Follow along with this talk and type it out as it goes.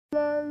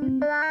Hello.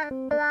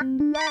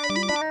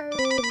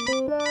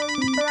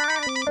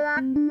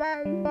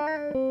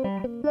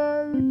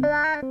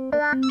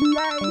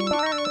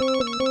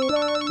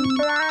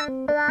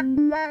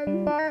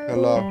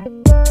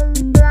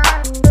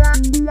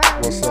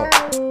 What's up?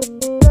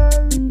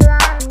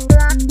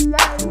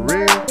 For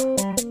real?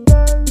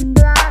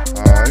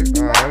 Alright.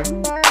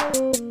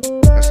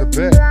 That's a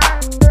bet.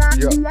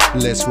 Yeah.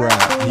 Let's ride.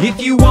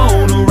 If you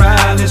wanna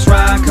ride, let's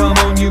ride. Come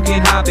on, you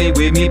can hop it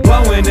with me.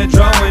 Blowing the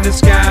drum in the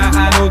sky.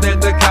 I know that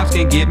the cops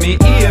can get me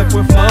if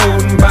we're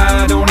floating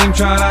by. Don't even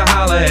try to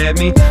holler at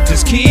me.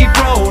 Just keep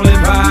rolling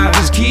by.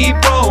 Just keep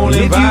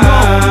rolling by. If you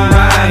wanna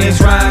ride,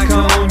 let's ride.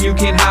 Come on, you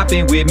can hop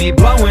it with me.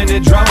 Blowing the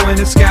drum in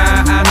the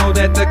sky. I know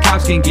that the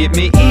cops can get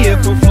me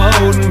if we're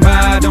floating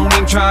by. Don't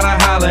even try to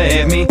holler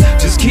at me.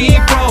 Just keep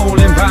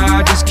rolling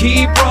by. Just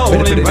keep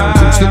rolling by.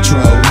 Cruise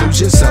control,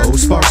 lose your soul.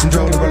 Sparks and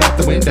drone roll out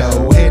the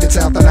window. Headed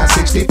south on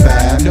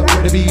I-65.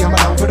 Nowhere to be, I'm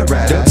along for the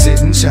ride. Duck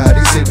sitting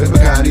shoddy, sipping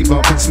Bacardi,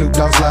 bumping Snoop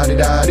Dogg's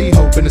lottie-dottie.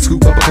 Hoping to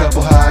scoop up a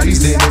couple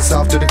hotties. Then it's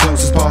off to the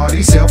closest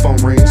party. Cell phone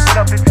rings. What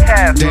up, it's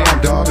Cass.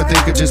 Damn dog, I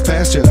think I just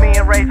passed you. Me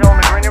and Ray's on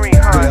the greenery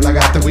hunt. Well, I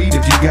got the weed.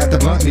 If you got the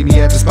blunt, meet me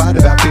at the spot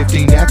about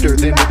 15 after.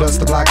 Then we bust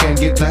the block and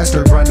get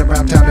plastered. Run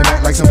around town and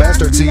act like some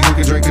bastard. See who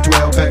can drink a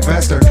 12-pack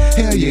faster.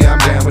 Hell yeah, I'm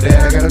down with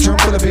that. I got a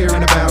trunk full of beer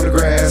and a pound of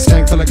grass.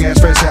 Tank full of gas,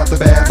 fresh out the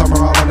bath. I'm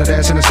all on the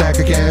dash and a stack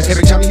of cash.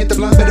 Every time you hit the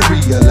blunt, better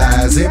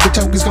realize every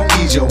toke is gonna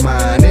ease your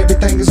mind.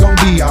 Everything is gonna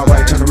be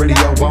alright. Turn the radio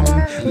on.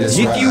 Let's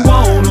ride. If you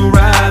wanna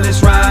ride,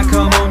 let's ride.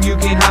 Come on, you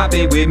can hop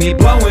it with me.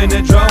 Blowing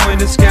the drum in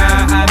the sky.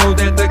 I know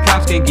that the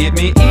cops can get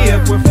me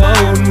if we're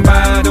floating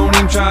by. Don't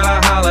even try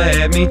to holler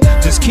at me.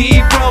 Just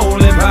keep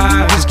rolling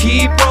by. Just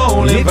keep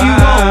rolling by. If you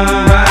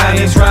wanna ride,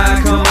 let's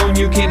ride. Come on,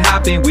 you can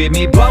hop it with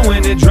me.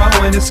 Blowing the drum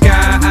in the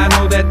sky. I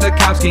know that the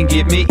cops can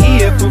get me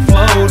if we're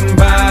floating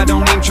by.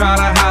 Don't even try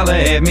to holler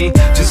at me.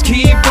 Just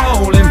keep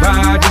rolling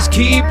by. Just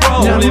keep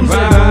rolling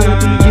by.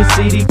 Through your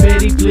city,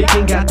 petty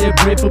flicking, got that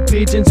bread for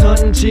pigeons,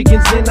 hunting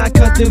chickens, then I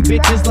cut them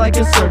bitches like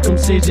a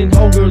circumcision.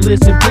 Hold girl,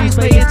 listen, please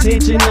pay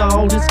attention to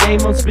all this game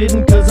I'm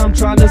spitting, cause I'm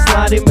trying to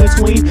slide in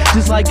between,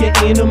 just like an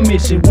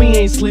intermission. We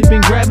ain't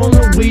slipping, grab on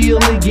the wheel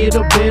and get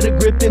a better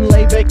grip, then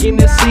lay back in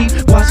the seat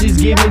while she's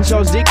giving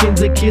Charles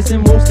Dickens a kiss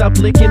and won't stop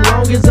licking.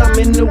 Long as I'm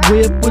in the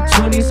whip with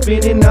 20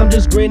 spinning, I'm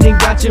just grinning.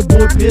 Got your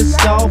boy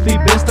pissed off, he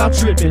best stop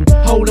tripping.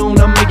 Hold on,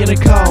 I'm making a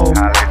call.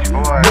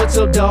 What's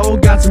up,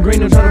 dog? Got some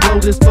green, I'm trying to blow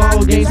this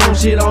ball. Game smoke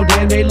shit all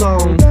damn day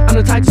long. I'm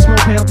the type to smoke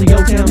pound to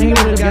your town. Hanging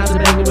with the guys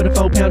that banging with a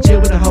 4-pound. Chill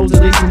with the hoes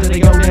and listen till they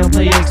go down.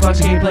 Play Xbox,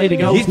 you can't play the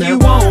ghost now. If you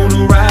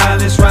wanna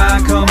ride, let's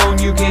ride. Come on,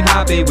 you can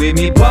hop it with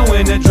me.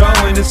 Blowing the drum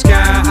in the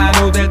sky. I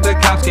know that the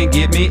cops can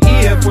get me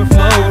if we're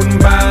floating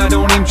by.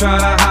 Don't even try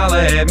to holler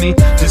at me.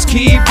 Just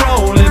keep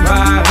rolling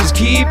by. Just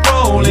keep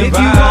rolling by. If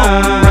you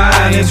wanna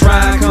ride, let's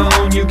ride. Come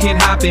on, you can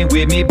hop it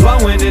with me.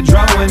 Blowing the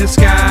drum in the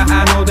sky.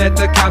 I know that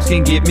the cops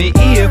can get me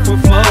if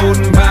we're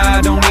floating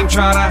by. Don't even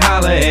try to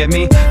holler at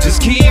me.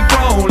 Just keep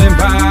rolling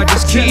by.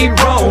 Just keep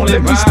rolling by.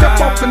 Let me step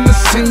up in the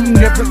scene,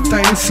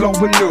 everything's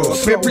slowing up.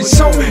 Every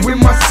song in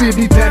my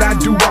city that I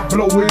do, I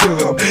blow it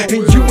up.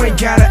 And you ain't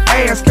gotta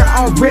ask,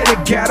 I already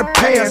got a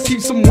pass.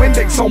 Keep some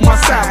Windex on my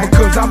side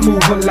because I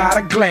move a lot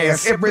of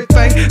glass.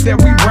 Everything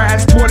that we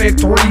ride's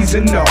 23s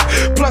and up.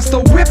 Plus the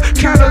whip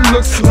kinda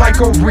looks like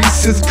a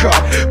Reese's cup.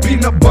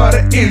 Peanut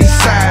butter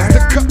inside, the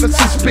cutlass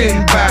is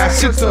spin by.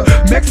 Shit, the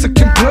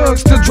Mexican plug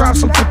still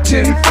drops them for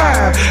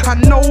 10.5. I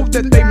know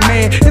that they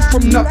mad, it's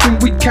from nothing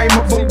we came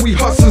up, but we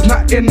hustlers,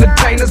 not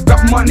entertainers.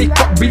 Got money,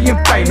 fuck being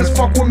famous.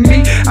 Fuck with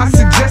me, I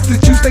suggest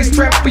that you stay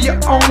strapped for your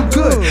own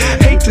good.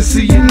 Hate to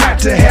see you not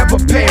to have a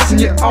pass in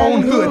your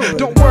own hood.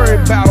 Don't worry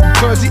about them,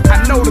 Pudgy,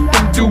 I know that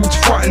them dudes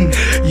frontin'.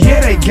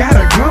 Yeah, they got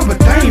a gun, but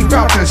they ain't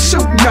about to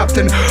shoot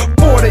nothing.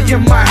 40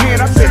 in my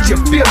hand, I said you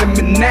feeling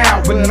me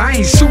now. But I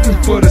ain't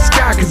shooting for the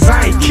sky, cause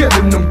I ain't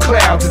killing them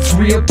clouds, it's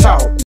real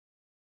talk.